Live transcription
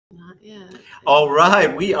Yeah. All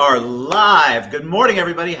right, we are live. Good morning,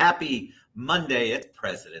 everybody. Happy Monday. It's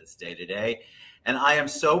President's Day today. And I am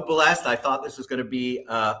so blessed. I thought this was going to be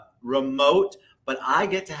remote, but I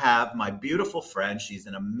get to have my beautiful friend. She's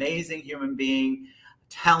an amazing human being,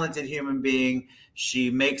 talented human being. She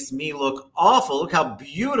makes me look awful. Look how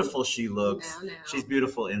beautiful she looks. Now. She's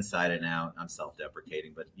beautiful inside and out. I'm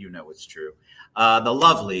self-deprecating, but you know it's true. The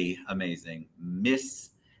lovely, amazing Miss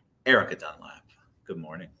Ericka Dunlap. Good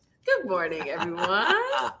morning. Good morning, everyone.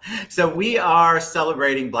 So we are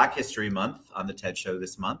celebrating Black History Month on the TED Show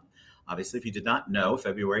this month. Obviously, if you did not know,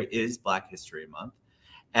 February is Black History Month.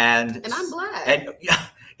 And I'm Black. And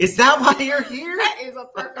is that why you're here? That is a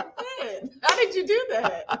perfect fit. How did you do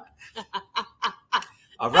that?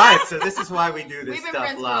 All right, so this is why we do this We've been stuff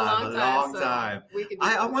friends live. for a long time.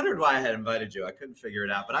 I wondered why I had invited you. I couldn't figure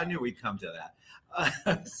it out, but I knew we'd come to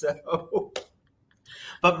that.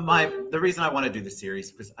 But the reason I want to do the series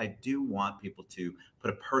is because I do want people to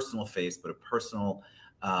put a personal face, put a personal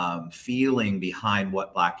feeling behind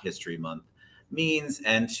what Black History Month means,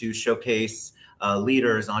 and to showcase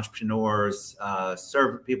leaders, entrepreneurs,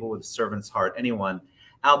 people with a servant's heart, anyone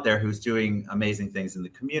out there who's doing amazing things in the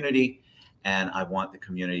community. And I want the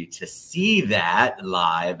community to see that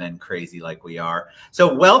live and crazy like we are.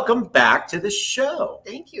 So welcome back to the show.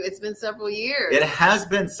 Thank you. It's been several years. It has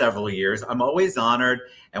been several years. I'm always honored.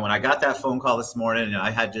 And when I got that phone call this morning, I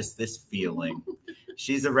had just this feeling.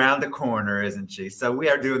 She's around the corner, isn't she? So we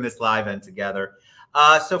are doing this live and together.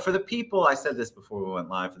 So for the people, I said this before we went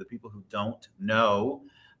live, for the people who don't know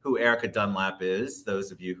who Ericka Dunlap is,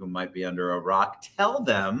 those of you who might be under a rock, tell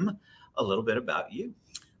them a little bit about you.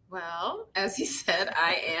 Well, as he said,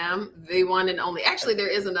 I am the one and only. Actually, there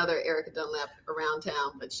is another Ericka Dunlap around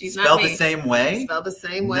town, but she's not spelled the same way. Spelled the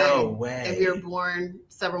same way. No way. And we were born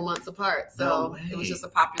several months apart, so it was just a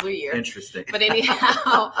popular year. Interesting. But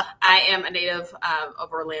anyhow, I am a native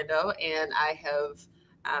of Orlando, and I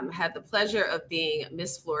have had the pleasure of being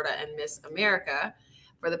Miss Florida and Miss America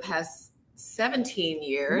for the past 17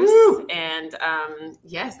 years. Woo! And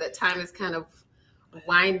yes, that time is kind of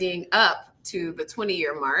winding up to the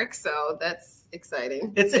 20-year mark, so that's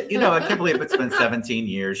exciting. I can't believe it's been 17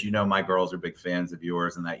 years. My girls are big fans of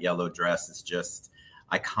yours, and that yellow dress is just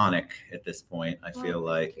iconic at this point, I feel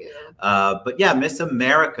like. But yeah, Miss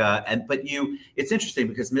America, it's interesting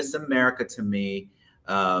because Miss America to me,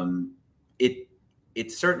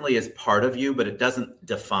 it certainly is part of you, but it doesn't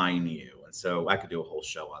define you. And so I could do a whole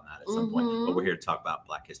show on that at some point, but we're here to talk about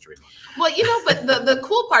Black History Month. Well, but the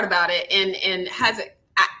cool part about it, and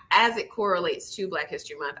as it correlates to Black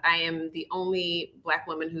History Month, I am the only Black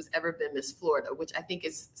woman who's ever been Miss Florida, which I think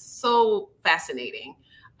is so fascinating.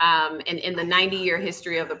 And in the 90-year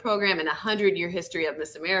history of the program and 100-year history of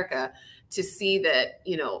Miss America, to see that,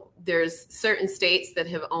 there's certain states that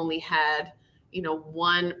have only had,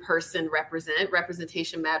 one person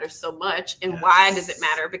representation matters so much. And Yes. Why does it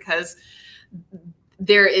matter? Because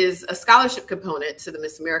there is a scholarship component to the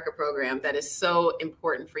Miss America program that is so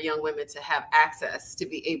important for young women to have access to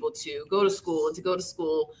be able to go to school and to go to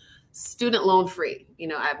school student loan free.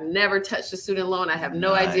 I've never touched a student loan. I have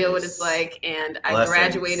no idea what it's like. And I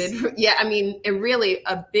graduated. Yeah. And really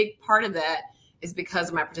a big part of that is because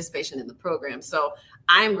of my participation in the program. So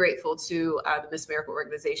I am grateful to the Miss America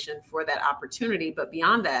organization for that opportunity. But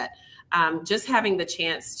beyond that, just having the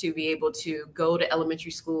chance to be able to go to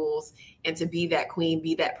elementary schools and to be that queen,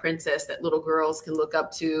 be that princess that little girls can look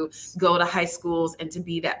up to, go to high schools and to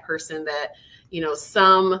be that person that,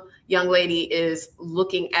 some young lady is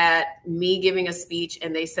looking at me giving a speech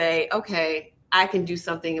and they say, okay, I can do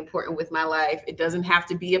something important with my life. It doesn't have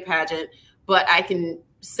to be a pageant, but I can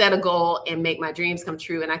set a goal and make my dreams come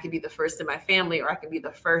true. And I could be the first in my family, or I could be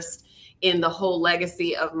the first in the whole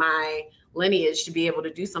legacy of my lineage to be able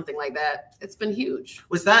to do something like that. It's been huge.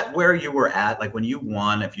 Was that where you were at? Like when you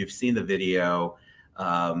won, if you've seen the video,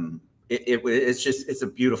 it's a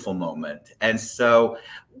beautiful moment. And so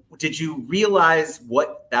did you realize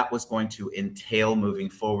what that was going to entail moving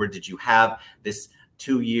forward? Did you have this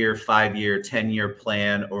 2-year, 5-year, 10-year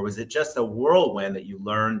plan, or was it just a whirlwind that you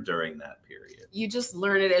learned during that period? You just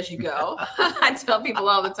learn it as you go. I tell people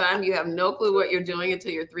all the time, you have no clue what you're doing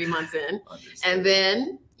until you're 3 months in. Understood. And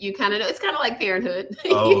then you kind of know. It's kind of like parenthood.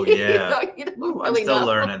 Oh, yeah. You don't really I'm still know.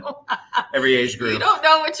 learning. Every age group. You don't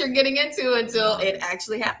know what you're getting into until it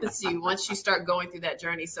actually happens to you once you start going through that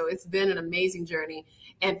journey. So it's been an amazing journey.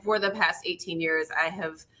 And for the past 18 years, I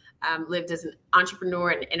have lived as an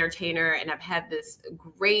entrepreneur and entertainer, and I've had this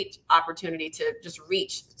great opportunity to just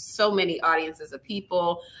reach so many audiences of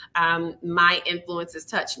people. My influence has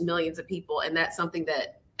touched millions of people, and that's something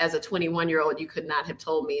that as a 21-year-old, you could not have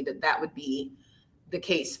told me that would be the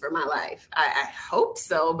case for my life. I hope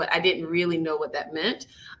so, but I didn't really know what that meant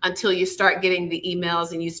until you start getting the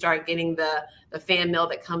emails and you start getting the fan mail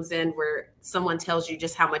that comes in where someone tells you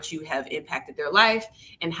just how much you have impacted their life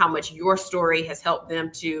and how much your story has helped them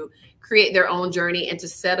to create their own journey and to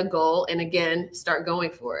set a goal and again, start going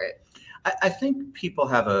for it. I think people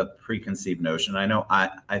have a preconceived notion. I know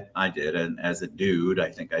I did. And as a dude, I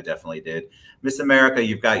think I definitely did. Miss America,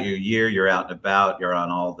 you've got your year, you're out and about, you're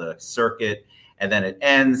on all the circuit, and then it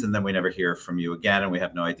ends, and then we never hear from you again, and we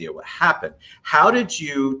have no idea what happened. How did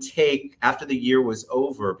you take, after the year was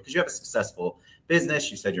over, because you have a successful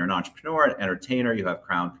business, you said you're an entrepreneur, an entertainer, you have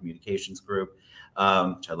Crown Communications Group,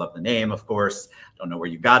 which I love the name, of course. Don't know where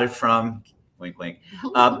you got it from. Wink, wink.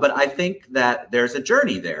 But I think that there's a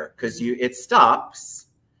journey there because it stops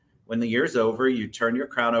when the year's over. You turn your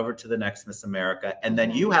crown over to the next Miss America, and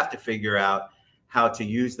then you have to figure out how to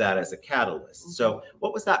use that as a catalyst. So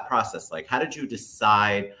what was that process like? How did you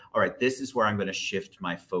decide, all right, this is where I'm going to shift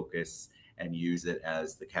my focus and use it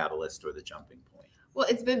as the catalyst or the jumping point? Well,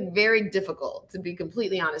 it's been very difficult, to be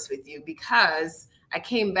completely honest with you, because I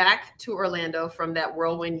came back to Orlando from that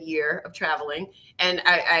whirlwind year of traveling, and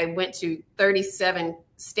I went to 37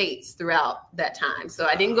 states throughout that time. So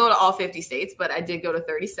I didn't go to all 50 states, but I did go to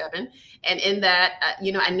 37. And in that,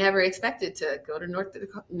 you know, I never expected to go to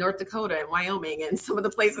North Dakota and Wyoming and some of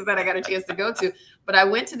the places that I got a chance to go to. But I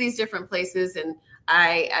went to these different places and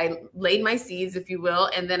I laid my seeds, if you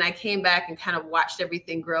will. And then I came back and kind of watched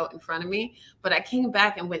everything grow in front of me. But I came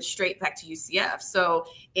back and went straight back to UCF. So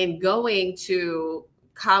in going to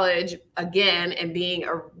college again and being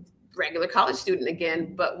a regular college student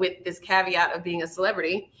again, but with this caveat of being a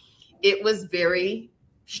celebrity, it was very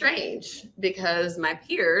strange because my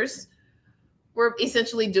peers were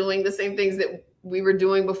essentially doing the same things that we were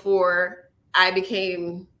doing before I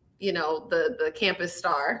became, you know, the campus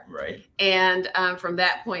star. Right. And from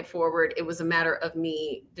that point forward, it was a matter of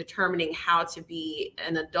me determining how to be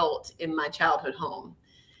an adult in my childhood home.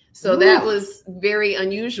 So that was very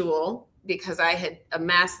unusual because I had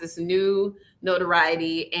amassed this new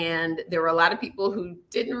notoriety, and there were a lot of people who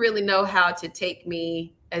didn't really know how to take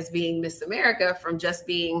me as being Miss America from just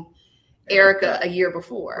being Ericka a year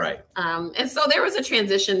before. Right. And so there was a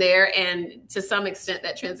transition there, and to some extent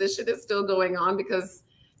that transition is still going on because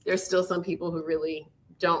there's still some people who really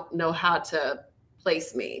don't know how to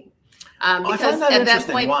place me. Because at that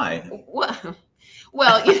point, why?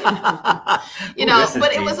 Well, you know,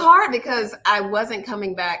 but it was hard because I wasn't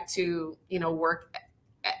coming back to, you know, work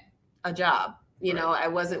at a job. You know, I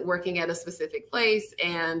wasn't working at a specific place.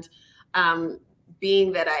 And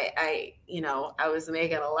being that I, you know, I was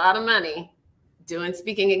making a lot of money doing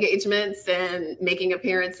speaking engagements and making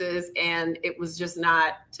appearances, and it was just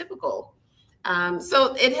not typical.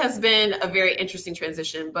 So it has been a very interesting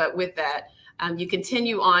transition. But with that, you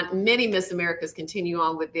continue on, many Miss Americas continue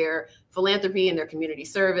on with their philanthropy and their community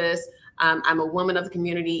service. I'm a woman of the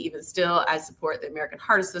community. Even still, I support the American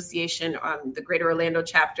Heart Association, the Greater Orlando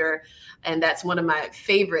chapter, and that's one of my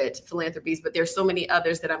favorite philanthropies, but there's so many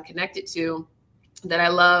others that I'm connected to that I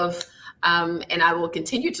love, and I will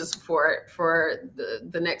continue to support for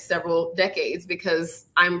the next several decades because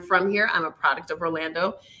I'm from here. I'm a product of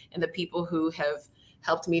Orlando, and the people who have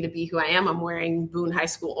helped me to be who I am. I'm wearing Boone High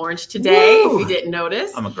School orange today, if you didn't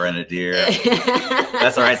notice. I'm a grenadier.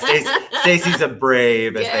 That's all right. Stacy's a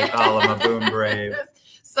brave, as they call him, a Boone brave.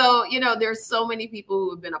 So, you know, there's so many people who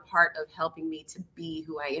have been a part of helping me to be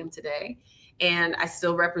who I am today. And I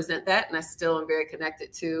still represent that. And I still am very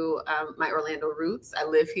connected to my Orlando roots. I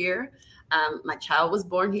live here. My child was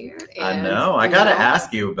born here. And, I know. I got to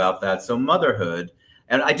ask you about that. So motherhood.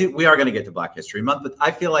 And we are going to get to Black History Month, but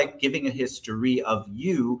I feel like giving a history of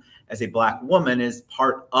you as a Black woman is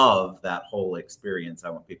part of that whole experience. I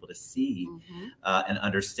want people to see and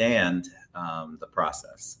understand the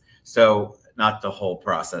process. So not the whole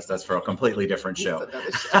process. That's for a completely different show.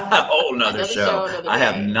 A whole nother show. I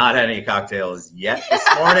have not had any cocktails yet this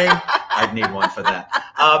morning. I'd need one for that.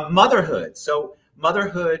 Motherhood. So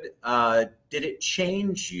motherhood, did it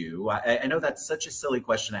change you? I know that's such a silly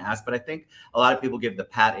question to ask, but I think a lot of people give the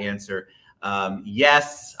pat answer.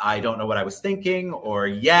 Yes, I don't know what I was thinking, or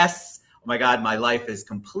yes, oh my God, my life is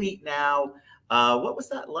complete now. What was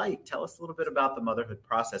that like? Tell us a little bit about the motherhood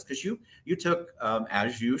process, because you took,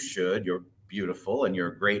 as you should, you're beautiful and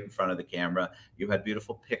you're great in front of the camera. You had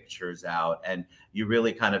beautiful pictures out, and you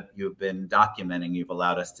really you've been documenting, you've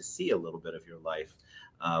allowed us to see a little bit of your life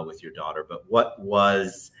with your daughter. But what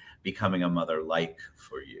was becoming a mother like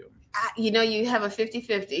for you? You know, you have a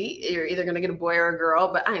 50-50. You're either going to get a boy or a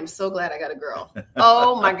girl, but I am so glad I got a girl.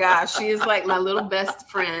 Oh my gosh. She is like my little best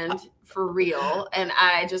friend for real. And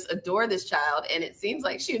I just adore this child. And it seems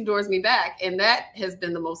like she adores me back. And that has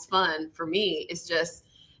been the most fun for me, is just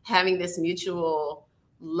having this mutual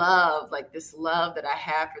love, like this love that I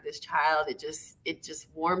have for this child. It just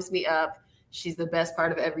warms me up. She's the best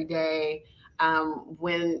part of every day.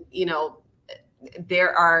 When, you know,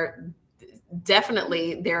 there are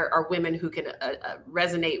women who can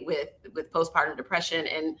resonate with postpartum depression,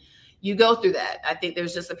 and you go through that. I think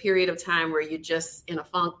there's just a period of time where you're just in a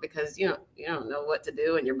funk because you don't know what to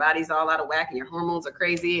do, and your body's all out of whack, and your hormones are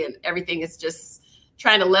crazy, and everything is just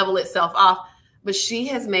trying to level itself off. But she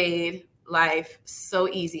has made life so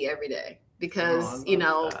easy every day because,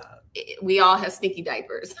 we all have stinky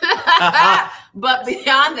diapers. But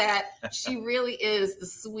beyond that, she really is the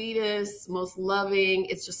sweetest, most loving.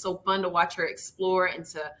 It's just so fun to watch her explore and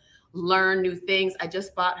to learn new things. I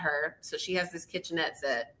just bought her, so she has this kitchenette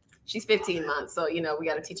set. She's 15 months, so we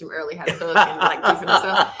got to teach them early how to cook and like do for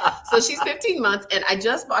themselves. So she's 15 months, and I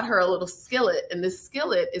just bought her a little skillet, and this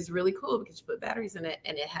skillet is really cool because you put batteries in it,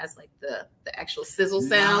 and it has like the actual sizzle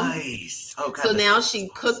sound. Nice. Oh, God, so now she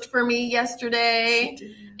cooked for me yesterday,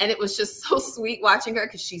 and it was just so sweet watching her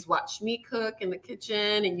because she's watched me cook in the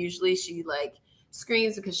kitchen, and usually she like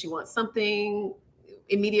screams because she wants something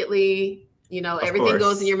immediately. Everything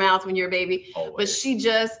goes in your mouth when you're a baby. Always. But she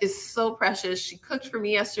just is so precious. She cooked for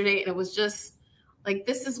me yesterday, and it was just like,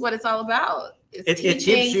 this is what it's all about. It's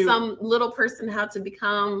teaching some little person how to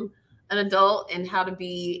become an adult and how to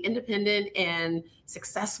be independent and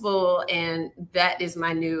successful. And that's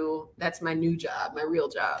my new job, my real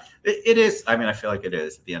job. It is. I mean, I feel like it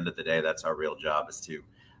is. At the end of the day, that's our real job, is to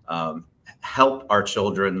help our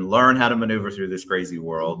children learn how to maneuver through this crazy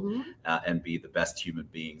world, and be the best human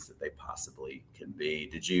beings that they possibly can be.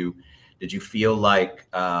 Did you feel like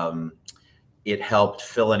it helped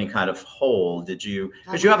fill any kind of hole? Because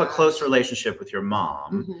you have a close relationship with your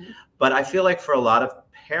mom, but I feel like for a lot of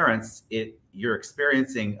parents, you're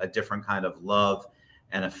experiencing a different kind of love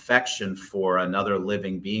and affection for another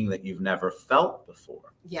living being that you've never felt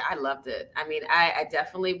before. Yeah, I loved it. I mean, I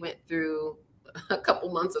definitely went through a couple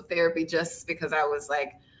months of therapy just because I was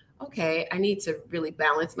like, okay, I need to really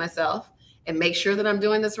balance myself and make sure that I'm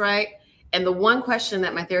doing this right. And the one question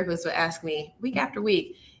that my therapist would ask me week after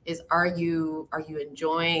week is, are you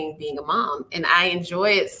enjoying being a mom? And I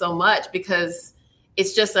enjoy it so much because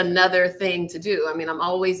it's just another thing to do. I mean, I'm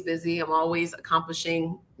always busy. I'm always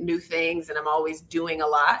accomplishing new things, and I'm always doing a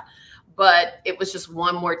lot. But it was just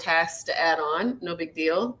one more task to add on. No big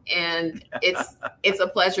deal. And it's a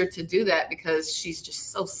pleasure to do that because she's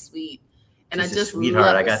just so sweet. And she's I just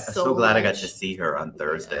sweetheart. I'm so glad I got to see her on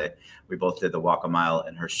Thursday. Yeah. We both did the walk a mile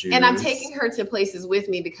in her shoes. And I'm taking her to places with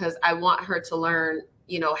me because I want her to learn,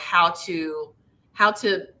 how to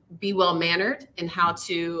be well-mannered and how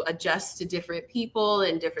to adjust to different people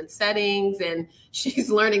and different settings. And she's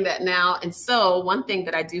learning that now. And so one thing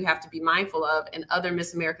that I do have to be mindful of, and other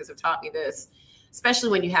Miss Americas have taught me this, especially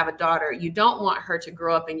when you have a daughter, you don't want her to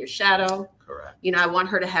grow up in your shadow. Correct. I want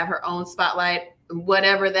her to have her own spotlight,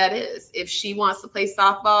 whatever that is. If she wants to play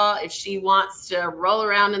softball, if she wants to roll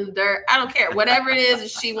around in the dirt, I don't care. Whatever it is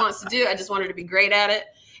that she wants to do, I just want her to be great at it.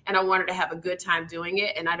 And I want her to have a good time doing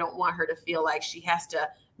it. And I don't want her to feel like she has to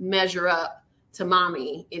measure up to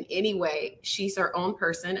mommy in any way. She's her own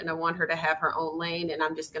person, and I want her to have her own lane, and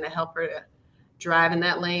I'm just going to help her to drive in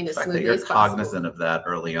that lane as smoothly as possible. You're cognizant of that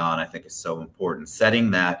early on, I think, is so important. Setting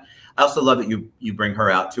that. I also love that you bring her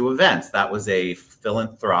out to events. That was a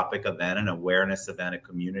philanthropic event, an awareness event, a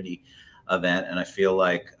community event, and I feel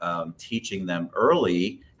like teaching them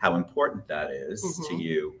early how important that is to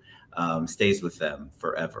you stays with them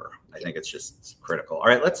forever. I think it's just critical. All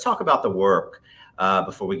right, let's talk about the work.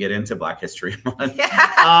 Before we get into Black History Month,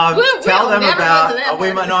 tell them about.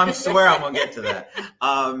 I swear I'm gonna get to that.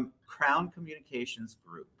 Crown Communications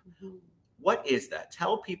Group. What is that?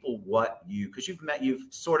 Tell people because you've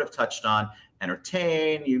sort of touched on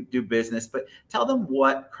entertain, you do business, but tell them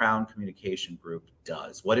what Crown Communication Group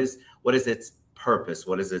does. What is its purpose?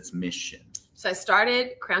 What is its mission? So I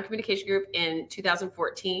started Crown Communication Group in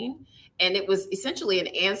 2014, and it was essentially an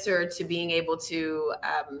answer to being able to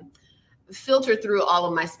filter through all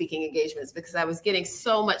of my speaking engagements because I was getting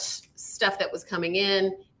so much stuff that was coming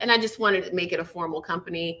in, and I just wanted to make it a formal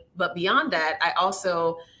company. But beyond that, I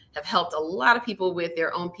also have helped a lot of people with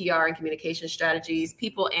their own PR and communication strategies,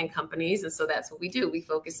 people and companies. And so that's what we do. We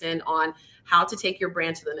focus in on how to take your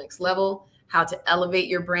brand to the next level, how to elevate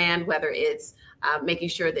your brand, whether it's making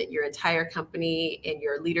sure that your entire company and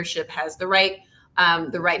your leadership has the right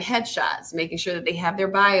headshots, making sure that they have their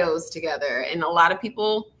bios together. And a lot of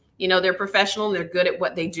people, You know, they're professional and they're good at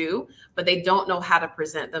what they do, but they don't know how to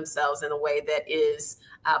present themselves in a way that is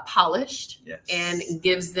polished and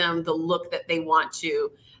gives them the look that they want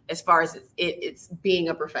to, as far as it's being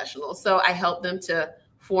a professional. So I help them to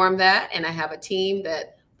form that, and I have a team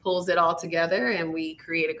that pulls it all together, and we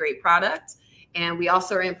create a great product. And we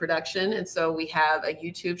also are in production, and so we have a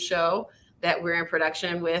YouTube show that we're in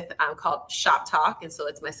production with called Shop Talk. And so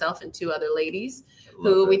it's myself and 2 other ladies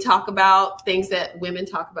who we talk about things that women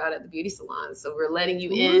talk about at the beauty salon. So we're letting you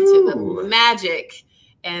into the magic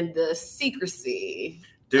and the secrecy.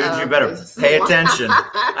 Dude, you better pay attention.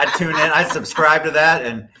 I tune in, I subscribe to that,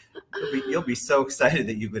 and you'll be so excited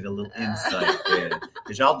that you get a little insight there.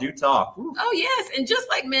 Because y'all do talk. Woo. Oh, yes. And just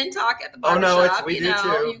like men talk at the barbershop, we do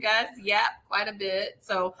too. You guys yap quite a bit.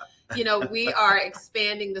 So, you know, we are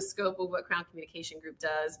expanding the scope of what Crown Communication Group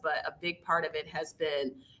does, but a big part of it has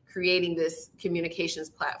been creating this communications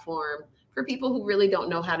platform for people who really don't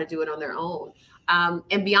know how to do it on their own.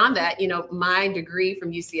 And beyond that, you know, my degree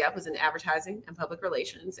from UCF was in advertising and public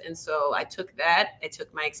relations. And so I took that, I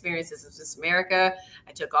took my experiences of Miss America,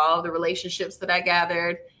 I took all the relationships that I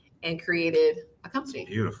gathered and created a company.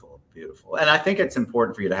 Beautiful, beautiful. And I think it's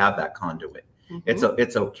important for you to have that conduit. It's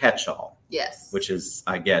a catch-all. Yes. Which is,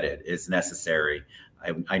 I get it, is necessary.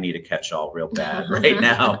 I need a catch-all real bad right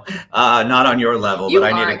now. Not on your level, but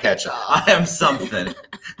I need a catch-all. I am something.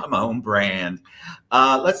 I'm my own brand.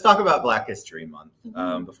 Let's talk about Black History Month.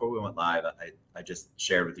 Before we went live, I just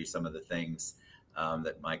shared with you some of the things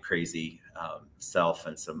that my crazy self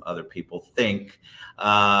and some other people think.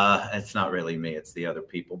 It's not really me, it's the other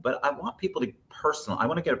people. But I want people to I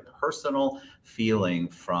want to get a personal feeling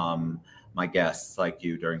from my guests like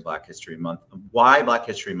you during Black History Month, why Black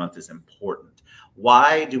History Month is important.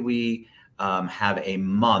 Why do we have a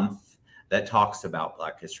month that talks about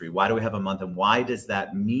Black history? Why do we have a month, and why does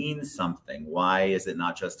that mean something? Why is it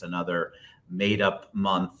not just another made up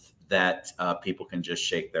month that people can just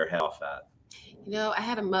shake their head off at? You know, I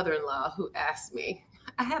had a mother-in-law who asked me.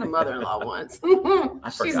 I had a mother-in-law once.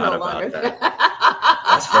 She's no longer about that.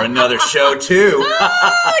 That's for another show too.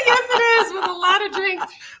 Oh, yes, it is, with a lot of drinks.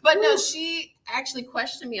 But no, she actually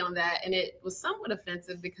questioned me on that, and it was somewhat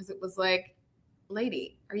offensive because it was like,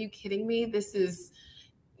 lady, are you kidding me? This is,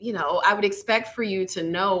 you know, I would expect for you to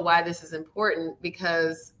know why this is important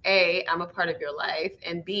because A, I'm a part of your life,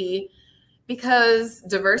 and B, because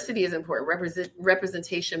diversity is important.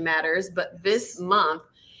 Representation matters. But this month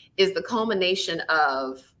is the culmination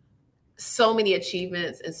of so many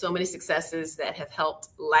achievements and so many successes that have helped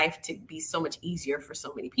life to be so much easier for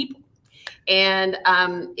so many people. And,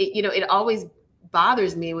 it always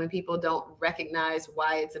bothers me when people don't recognize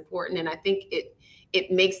why it's important. And I think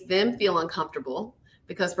it makes them feel uncomfortable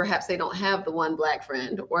because perhaps they don't have the one Black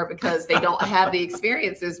friend, or because they don't have the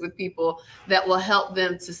experiences with people that will help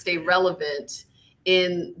them to stay relevant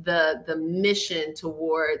in the mission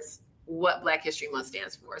towards what Black History Month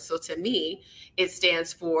stands for. So to me, it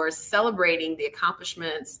stands for celebrating the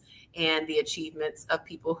accomplishments and the achievements of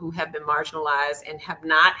people who have been marginalized and have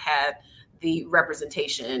not had the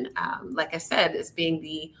representation. Like I said, as being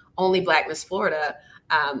the only Black Miss Florida,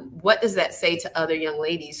 what does that say to other young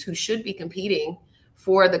ladies who should be competing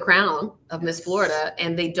for the crown of Miss Florida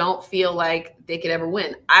and they don't feel like they could ever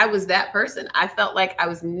win? I was that person. I felt like I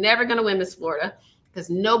was never going to win Miss Florida because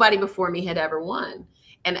nobody before me had ever won.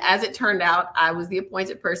 And as it turned out, I was the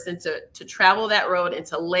appointed person to travel that road and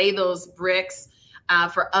to lay those bricks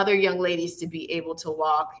for other young ladies to be able to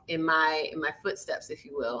walk in my footsteps, if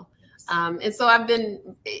you will. And so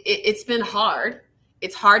it's been hard.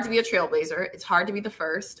 It's hard to be a trailblazer. It's hard to be the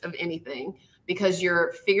first of anything because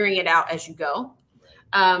you're figuring it out as you go.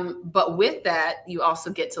 But with that, you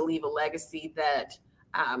also get to leave a legacy that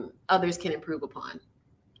others can improve upon.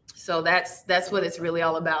 So that's what it's really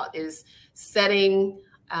all about, is setting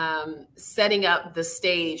up the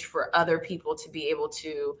stage for other people to be able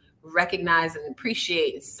to recognize and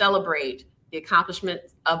appreciate and celebrate the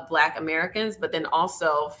accomplishments of Black Americans, but then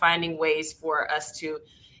also finding ways for us to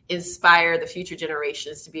inspire the future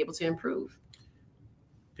generations to be able to improve.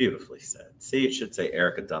 Beautifully said. See, it should say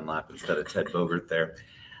Ericka Dunlap instead of Ted Bogert there.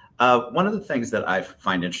 One of the things that I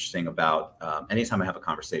find interesting about anytime I have a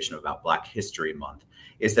conversation about Black History Month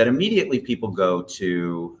is that immediately people go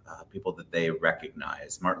to people that they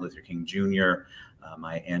recognize. Martin Luther King Jr.,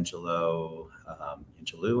 Maya Angelou,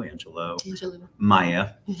 Maya.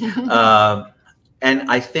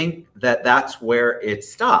 And I think that that's where it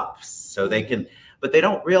stops. So they can, but they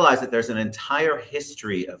don't realize that there's an entire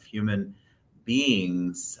history of human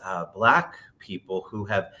beings, Black people who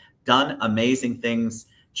have done amazing things.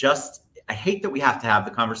 I hate that we have to have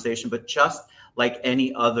the conversation, but just like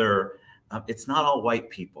any other it's not all white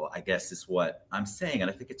people, I guess is what I'm saying. And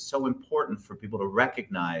I think it's so important for people to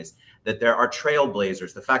recognize that there are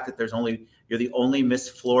trailblazers. The fact that you're the only Miss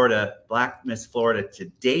Florida, Black Miss Florida to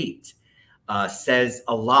date, says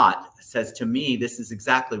a lot, says to me, this is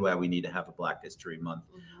exactly why we need to have a Black History Month,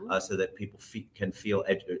 so that people can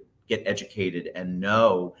get educated and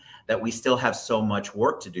know that we still have so much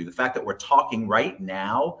work to do. The fact that we're talking right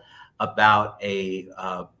now about a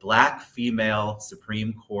Black female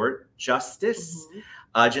Supreme Court justice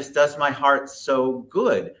just does my heart so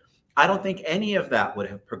good. I don't think any of that would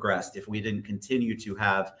have progressed if we didn't continue to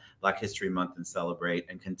have Black History Month and celebrate,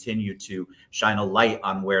 and continue to shine a light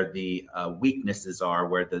on where the weaknesses are,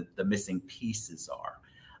 where the missing pieces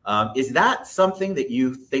are. Is that something that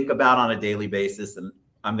you think about on a daily basis? And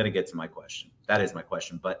I'm going to get to my question. That is my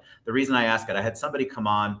question. But the reason I ask it, I had somebody come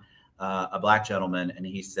on, a Black gentleman, and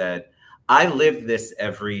he said, I live this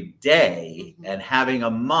every day, and having a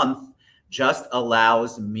month just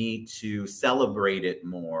allows me to celebrate it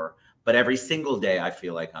more. But every single day I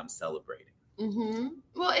feel like I'm celebrating.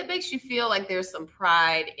 Well, it makes you feel like there's some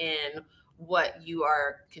pride in what you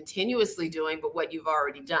are continuously doing, but what you've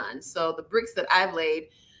already done. So the bricks that I've laid,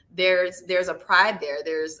 there's a pride there.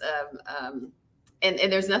 There's and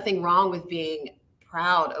there's nothing wrong with being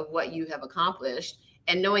proud of what you have accomplished,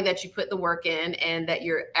 and knowing that you put the work in and that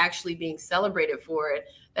you're actually being celebrated for it.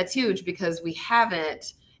 That's huge, because we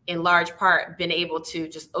haven't, in large part, been able to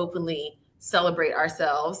just openly celebrate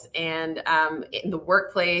ourselves, and in the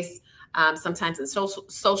workplace, sometimes in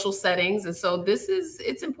social settings. And so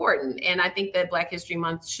it's important. And I think that Black History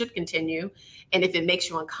Month should continue. And if it makes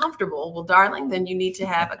you uncomfortable, well, darling, then you need to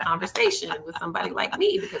have a conversation with somebody like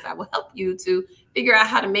me, because I will help you to figure out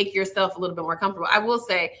how to make yourself a little bit more comfortable. I will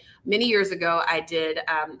say, many years ago, I did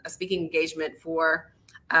a speaking engagement for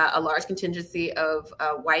a large contingency of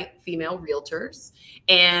white female realtors.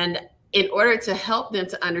 And in order to help them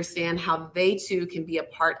to understand how they too can be a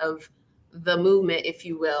part of the movement, if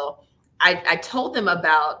you will, I told them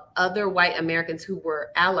about other white Americans who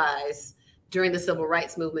were allies during the civil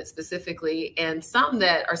rights movement specifically, and some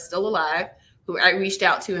that are still alive, who I reached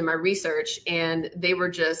out to in my research, and they were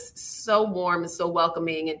just so warm and so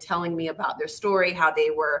welcoming, and telling me about their story, how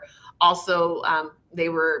they were also,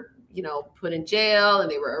 put in jail,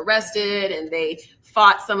 and they were arrested, and they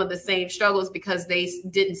fought some of the same struggles because they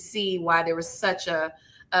didn't see why there was such a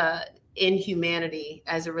inhumanity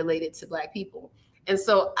as it related to Black people. And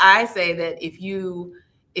so I say that if you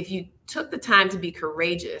took the time to be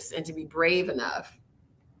courageous and to be brave enough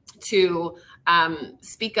to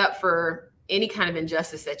speak up for any kind of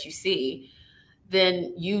injustice that you see,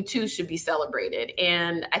 then you too should be celebrated.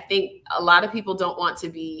 And I think a lot of people don't want to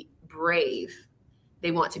be brave.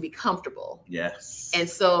 They want to be comfortable. Yes. And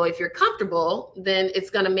so if you're comfortable, then it's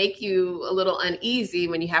going to make you a little uneasy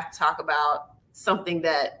when you have to talk about something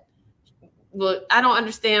that, well, I don't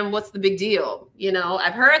understand. What's the big deal?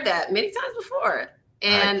 I've heard that many times before.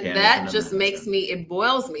 And that just makes me, it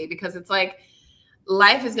boils me, because it's like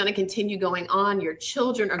life is going to continue going on. Your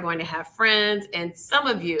children are going to have friends. And some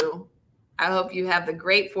of you, I hope you have the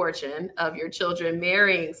great fortune of your children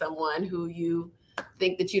marrying someone who you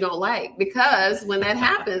think that you don't like, because when that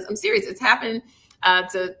happens, I'm serious, it's happened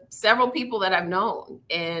to several people that I've known.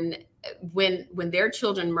 And when their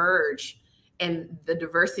children merge and the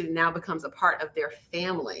diversity now becomes a part of their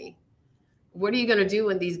family, what are you going to do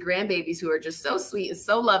when these grandbabies who are just so sweet and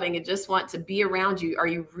so loving and just want to be around you, are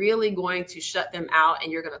you really going to shut them out,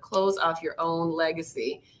 and you're going to close off your own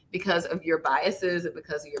legacy because of your biases and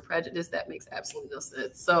because of your prejudice? That makes absolutely no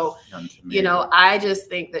sense. So, I just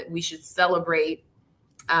think that we should celebrate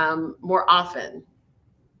more often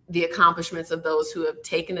the accomplishments of those who have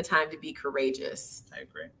taken the time to be courageous. I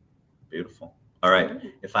agree. Beautiful. All right.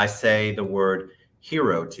 If I say the word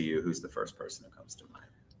hero to you, who's the first person that comes to mind?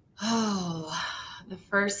 Oh, the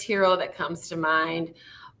first hero that comes to mind,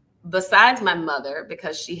 besides my mother,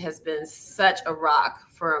 because she has been such a rock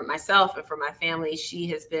for myself and for my family. She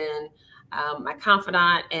has been my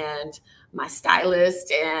confidant and my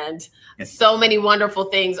stylist, and so many wonderful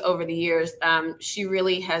things over the years. She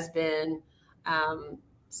really has been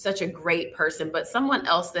such a great person. But someone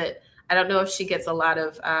else that I don't know if she gets a lot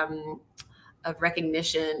of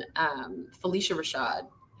recognition, Felicia Rashad,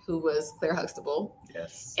 who was Claire Huxtable.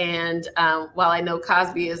 Yes. And while I know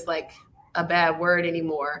Cosby is like a bad word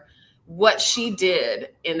anymore, what she did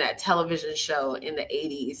in that television show in the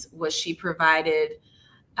 80s was she provided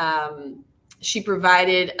an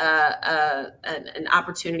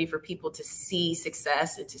opportunity for people to see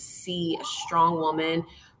success and to see a strong woman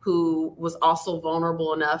who was also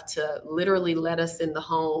vulnerable enough to literally let us in the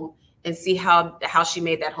home and see how she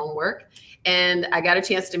made that homework. And I got a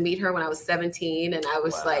chance to meet her when I was 17, and I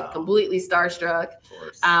was like completely starstruck.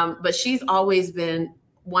 But she's always been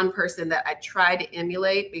one person that I try to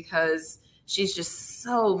emulate because she's just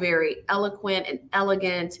so very eloquent and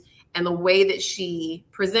elegant. And the way that she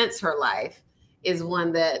presents her life is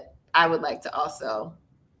one that I would like to also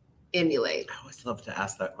emulate. I always love to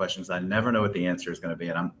ask that question because I never know what the answer is going to be.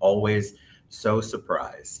 And I'm always so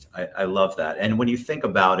surprised. I love that. And when you think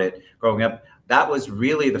about it, growing up, that was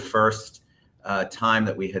really the first time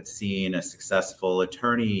that we had seen a successful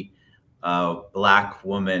attorney Black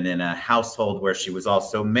woman in a household where she was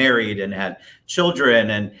also married and had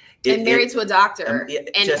children and married to a doctor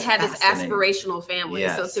and had this aspirational family.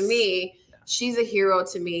 Yes. So to me, she's a hero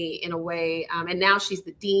to me in a way. And now she's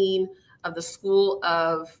the dean of the school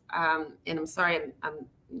of, and I'm sorry, I'm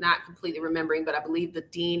not completely remembering, but I believe the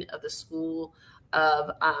dean of the School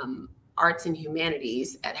of Arts and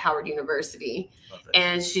Humanities at Howard University.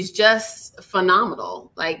 And she's just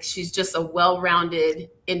phenomenal. Like, she's just a well-rounded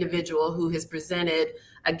individual who has presented,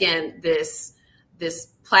 again, this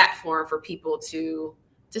platform for people to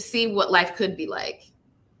see what life could be like.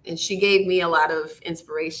 And she gave me a lot of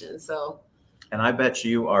inspiration. So, and I bet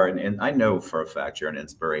you are, and I know for a fact you're an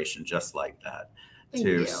inspiration just like that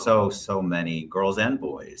to so many girls and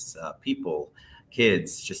boys, people,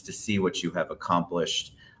 kids, just to see what you have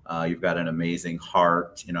accomplished. You've got an amazing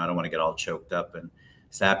heart. You know, I don't want to get all choked up and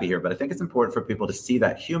sappy here, but I think it's important for people to see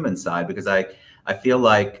that human side, because I feel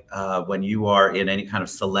like when you are in any kind of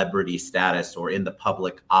celebrity status or in the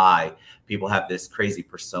public eye, people have this crazy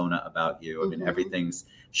persona about you. I mean, everything's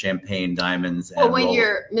champagne, diamonds. Well, when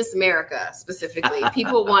you're Miss America specifically,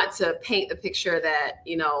 people want to paint the picture that,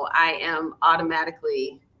 you know, I am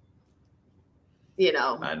automatically, you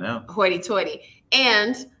know, hoity-toity.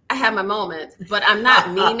 And I have my moments, but I'm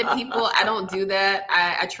not mean to people. I don't do that.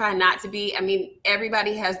 I try not to be. I mean,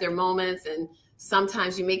 everybody has their moments, and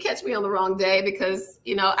sometimes you may catch me on the wrong day because,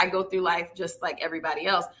 you know, I go through life just like everybody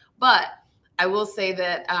else. But I will say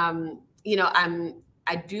that, you know,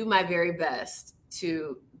 I do my very best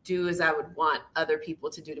to do as I would want other people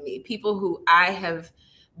to do to me. People who I have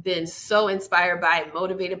been so inspired by and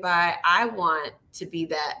motivated by, I want to be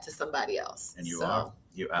that to somebody else. And you are.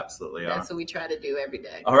 You absolutely are. That's what we try to do every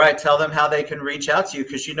day. All right. Tell them how they can reach out to you,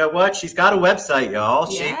 because you know what? She's got a website, y'all.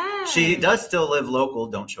 She does still live local.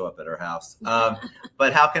 Don't show up at her house.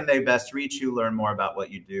 But how can they best reach you, learn more about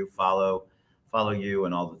what you do, follow you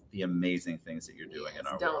and all the amazing things that you're doing in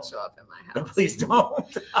our world? Don't show up at my house. No, please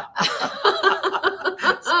don't.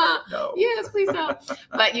 No. Yes, please don't.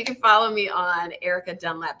 But you can follow me on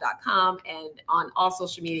erickadunlap.com, and on all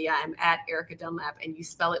social media, I'm at Ericka Dunlap, and you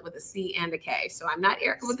spell it with a C and a K. So I'm not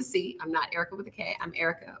Ericka with a C. I'm not Ericka with a K. I'm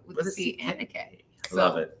Ericka with a C and a K.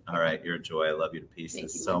 Love it. All right. You're a joy. I love you to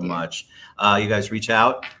pieces so much. You guys reach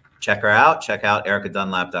out. Check her out. Check out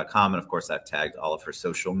erickadunlap.com. And of course, I've tagged all of her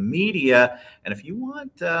social media. And if you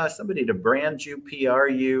want somebody to brand you, PR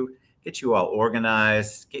you, get you all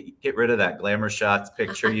organized, get rid of that glamour shots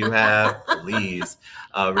picture you have, please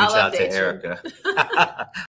reach out to Ericka.